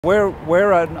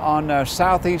We're on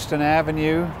Southeastern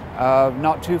Avenue,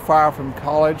 not too far from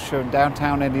College,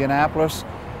 downtown Indianapolis,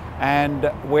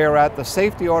 and we're at the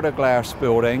Safety Auto Glass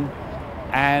building,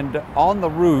 and on the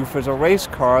roof is a race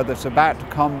car that's about to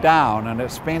come down, and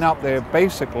it's been up there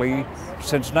basically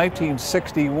since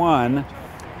 1961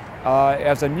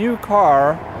 as a new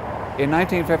car. In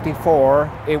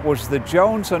 1954, it was the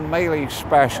Jones and Maley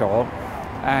Special.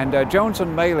 And Jones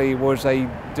and Maley was a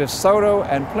DeSoto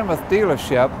and Plymouth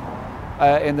dealership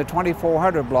in the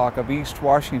 2400 block of East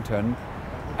Washington.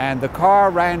 And the car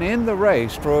ran in the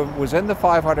race, was in the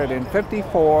 500 in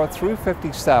 54 through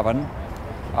 57.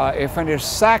 It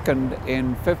finished second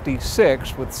in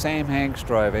 56 with Sam Hanks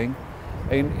driving.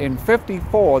 In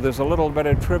 54, there's a little bit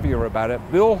of trivia about it.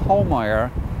 Bill Holmeyer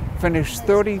finished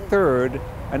 33rd,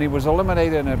 and he was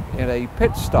eliminated in a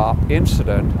pit stop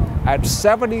incident at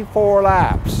 74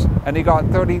 laps, and he got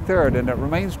 33rd, and it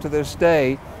remains to this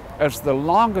day as the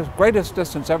greatest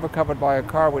distance ever covered by a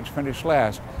car which finished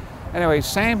last. Anyway,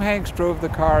 Sam Hanks drove the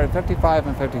car in 55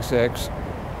 and 56.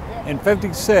 In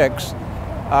 56,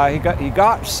 he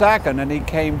got second, and he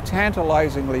came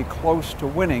tantalizingly close to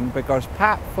winning because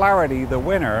Pat Flaherty, the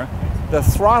winner, the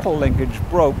throttle linkage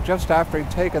broke just after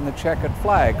he'd taken the checkered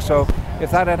flag. So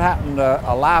if that had happened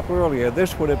a lap earlier,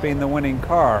 this would have been the winning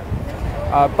car.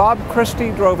 Bob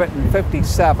Christie drove it in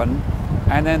 57,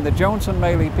 and then the Jones and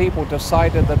Maley people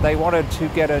decided that they wanted to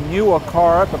get a newer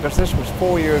car because this was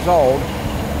 4 years old,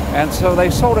 and so they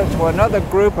sold it to another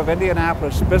group of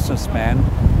Indianapolis businessmen,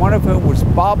 one of whom was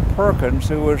Bob Perkins,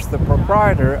 who was the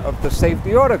proprietor of the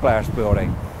Safety Auto Glass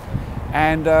building.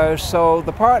 And so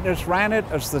the partners ran it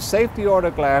as the Safety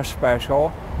Auto Glass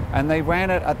Special, and they ran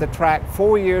it at the track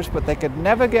 4 years, but they could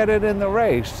never get it in the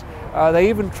race. They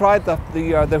even tried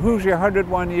the Hoosier 100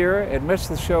 one year. It missed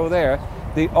the show there.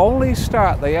 The only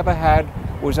start they ever had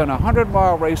was in a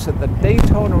 100-mile race at the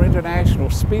Daytona International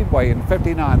Speedway in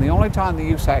 '59, the only time the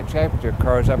USAC Championship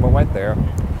cars ever went there.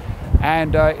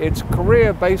 And its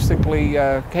career basically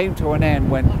came to an end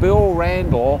when Bill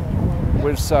Randall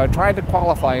was trying to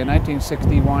qualify in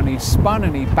 1961. He spun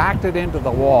and he backed it into the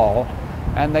wall,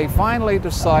 and they finally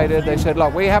decided, they said,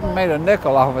 look, we haven't made a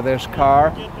nickel off of this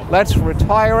car, let's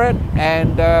retire it.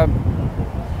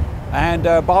 And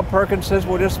Bob Perkins says,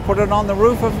 we'll just put it on the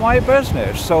roof of my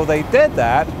business. So they did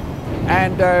that,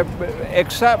 and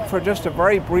except for just a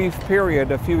very brief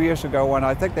period a few years ago when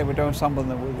I think they were doing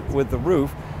something with the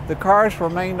roof, the cars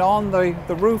remained on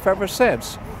the roof ever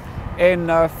since. In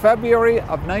February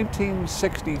of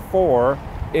 1964,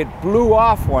 it blew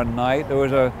off one night. There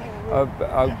was a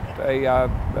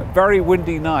very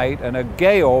windy night, and a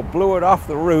gale blew it off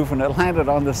the roof, and it landed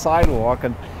on the sidewalk.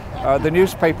 And the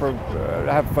newspaper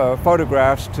have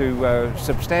photographs to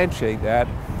substantiate that.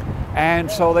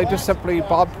 And so they just simply,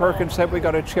 Bob Perkins said, we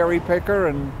got a cherry picker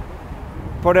and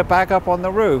put it back up on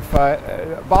the roof.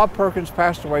 Bob Perkins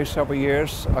passed away several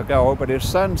years ago, but his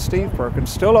son Steve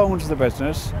Perkins still owns the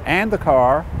business and the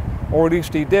car, or at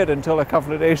least he did until a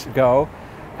couple of days ago.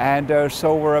 And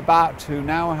so we're about to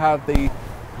now have the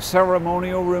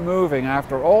ceremonial removing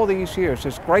after all these years,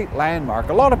 this great landmark.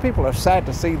 A lot of people are sad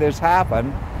to see this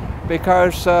happen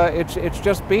because it's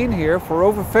just been here for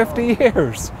over 50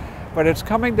 years. But it's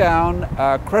coming down.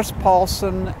 Chris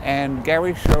Paulson and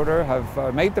Gary Schroeder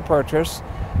have made the purchase,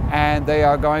 and they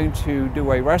are going to do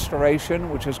a restoration,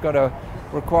 which is going to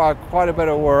require quite a bit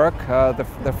of work.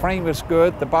 The frame is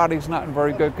good, the body's not in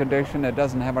very good condition, it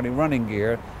doesn't have any running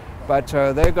gear, but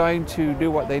they're going to do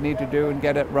what they need to do and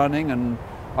get it running, and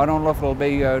I don't know if it'll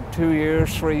be 2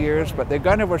 years, 3 years, but they're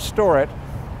going to restore it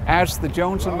as the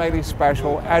Jones and Maley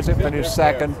Special, as it finished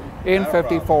second in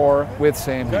 54 with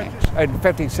Sam Hanks, in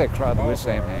 56 rather, with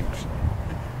Sam Hanks.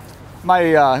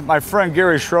 My friend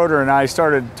Gary Schroeder and I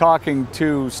started talking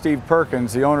to Steve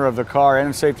Perkins, the owner of the car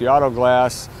and Safety Auto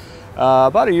Glass,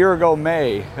 about a year ago,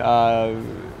 May.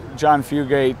 John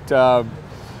Fugate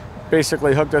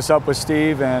basically hooked us up with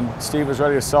Steve, and Steve was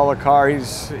ready to sell the car.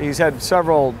 He's had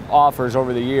several offers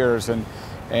over the years, and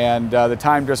the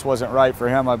time just wasn't right for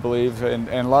him, I believe,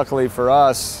 and luckily for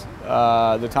us,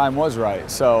 the time was right.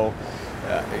 So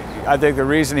I think the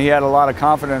reason he had a lot of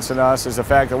confidence in us is the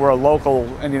fact that we're a local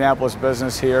Indianapolis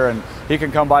business here, and he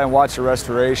can come by and watch the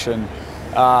restoration.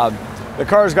 The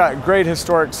car's got great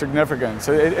historic significance.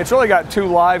 It's really got two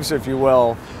lives, if you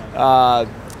will.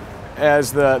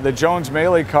 As the Jones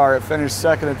Maley car, it finished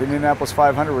second at the Indianapolis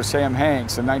 500 with Sam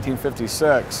Hanks in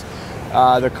 1956.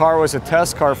 The car was a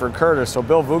test car for Kurtis, so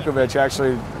Bill Vukovich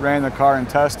actually ran the car and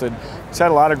tested. It's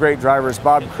had a lot of great drivers,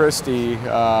 Bob Christie,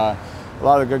 a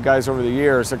lot of the good guys over the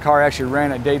years. The car actually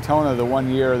ran at Daytona the one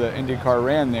year that IndyCar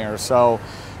ran there. So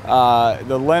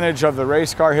The lineage of the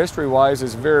race car history-wise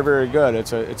is very, very good.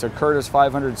 It's a Kurtis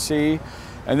 500C.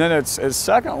 And then its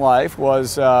second life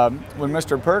was when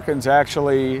Mr. Perkins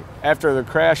actually, after the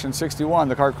crash in '61,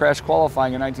 the car crash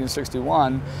qualifying in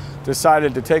 1961,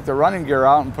 decided to take the running gear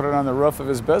out and put it on the roof of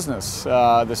his business,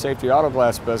 the safety auto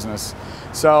glass business.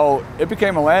 So it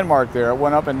became a landmark there. It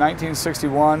went up in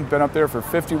 1961, been up there for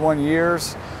 51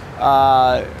 years.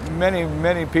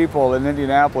 Many people in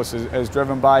Indianapolis has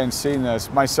driven by and seen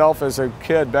this. Myself as a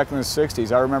kid back in the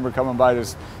 '60s, I remember coming by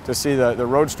to see the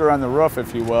Roadster on the roof,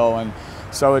 if you will. And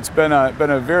so it's been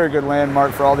a very good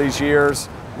landmark for all these years.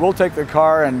 We'll take the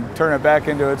car and turn it back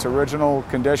into its original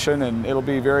condition, and it'll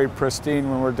be very pristine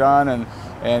when we're done,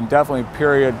 and definitely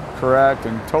period correct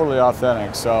and totally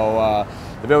authentic. So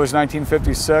if it was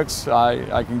 1956,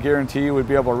 I can guarantee you we'd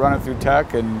be able to run it through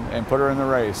tech and put her in the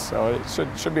race. So it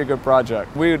should be a good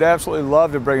project. We would absolutely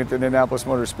love to bring it to Indianapolis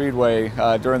Motor Speedway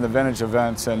during the vintage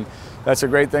events, and that's a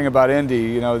great thing about Indy.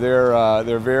 You know,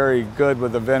 they're very good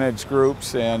with the vintage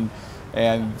groups, and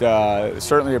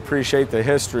certainly appreciate the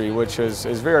history, which is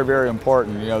very, very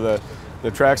important. You know,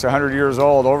 the track's 100 years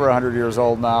old, over 100 years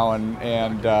old now,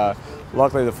 and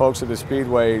luckily the folks at the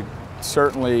Speedway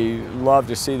certainly love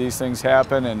to see these things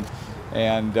happen,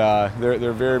 and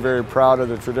they're very, very proud of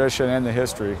the tradition and the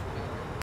history.